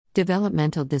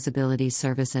Developmental Disability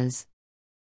Services.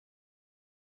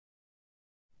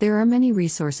 There are many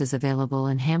resources available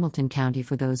in Hamilton County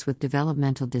for those with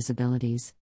developmental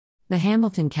disabilities. The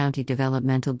Hamilton County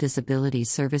Developmental Disability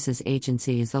Services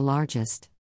Agency is the largest.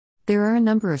 There are a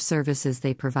number of services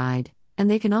they provide,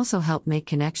 and they can also help make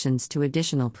connections to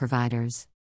additional providers.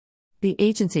 The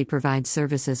agency provides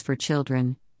services for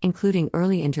children, including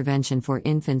early intervention for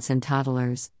infants and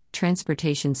toddlers,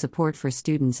 transportation support for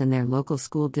students in their local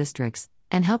school districts,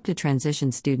 and help to transition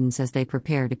students as they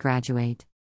prepare to graduate.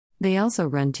 They also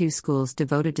run 2 schools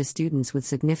devoted to students with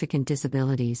significant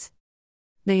disabilities.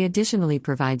 They additionally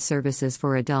provide services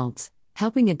for adults,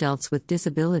 helping adults with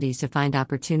disabilities to find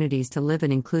opportunities to live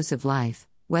an inclusive life,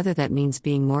 whether that means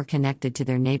being more connected to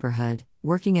their neighborhood,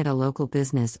 working at a local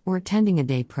business, or attending a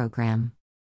day program.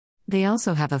 They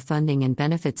also have a funding and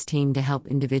benefits team to help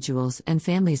individuals and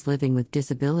families living with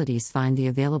disabilities find the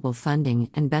available funding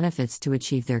and benefits to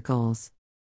achieve their goals.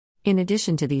 In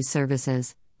addition to these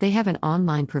services, they have an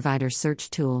online provider search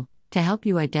tool to help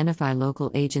you identify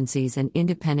local agencies and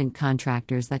independent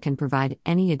contractors that can provide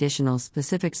any additional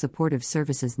specific supportive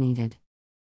services needed.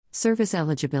 Service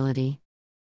eligibility.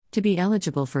 To be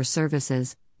eligible for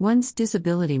services, one's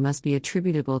disability must be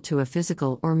attributable to a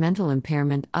physical or mental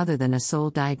impairment other than a sole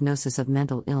diagnosis of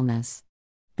mental illness.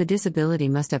 The disability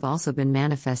must have also been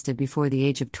manifested before the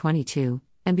age of 22,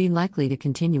 and be likely to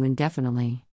continue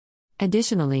indefinitely.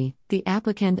 Additionally, the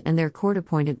applicant and their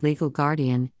court-appointed legal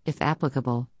guardian, if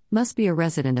applicable, must be a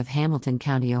resident of Hamilton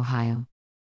County, Ohio.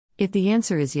 If the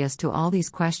answer is yes to all these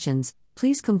questions,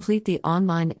 please complete the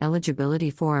online eligibility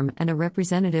form and a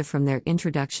representative from their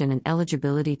introduction and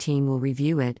eligibility team will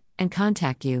review it and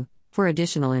contact you for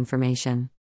additional information.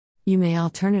 You may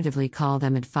alternatively call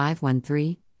them at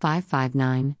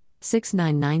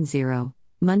 513-559-6990,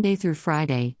 Monday through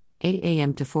Friday, 8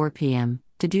 a.m. to 4 p.m.,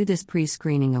 to do this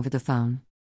pre-screening over the phone.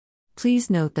 Please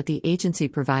note that the agency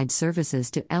provides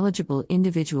services to eligible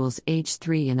individuals age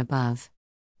 3 and above.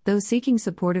 Those seeking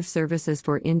supportive services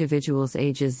for individuals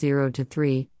ages 0 to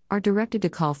 3 are directed to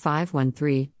call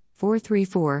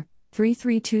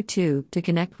 513-434-3322 to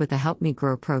connect with the Help Me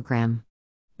Grow program.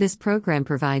 This program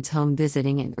provides home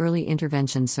visiting and early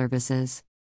intervention services.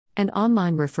 An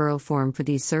online referral form for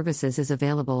these services is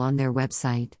available on their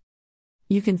website.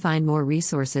 You can find more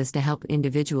resources to help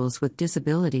individuals with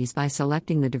disabilities by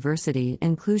selecting the Diversity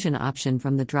and Inclusion option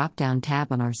from the drop-down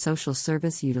tab on our Social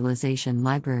Service Utilization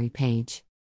Library page.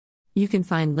 You can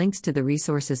find links to the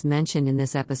resources mentioned in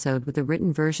this episode with a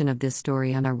written version of this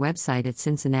story on our website at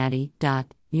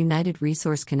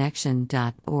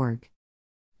cincinnati.unitedresourceconnection.org.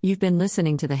 You've been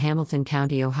listening to the Hamilton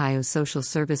County, Ohio Social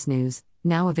Service News,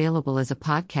 now available as a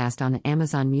podcast on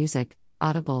Amazon Music,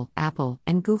 Audible, Apple,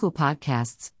 and Google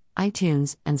Podcasts,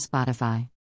 iTunes, and Spotify.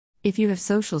 If you have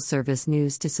social service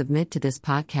news to submit to this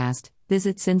podcast,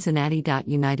 visit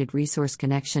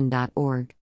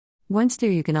cincinnati.unitedresourceconnection.org. Once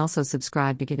there, you can also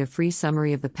subscribe to get a free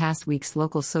summary of the past week's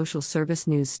local social service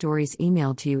news stories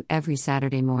emailed to you every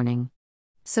Saturday morning.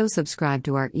 So subscribe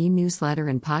to our e-newsletter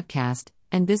and podcast,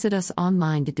 and visit us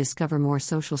online to discover more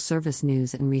social service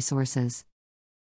news and resources.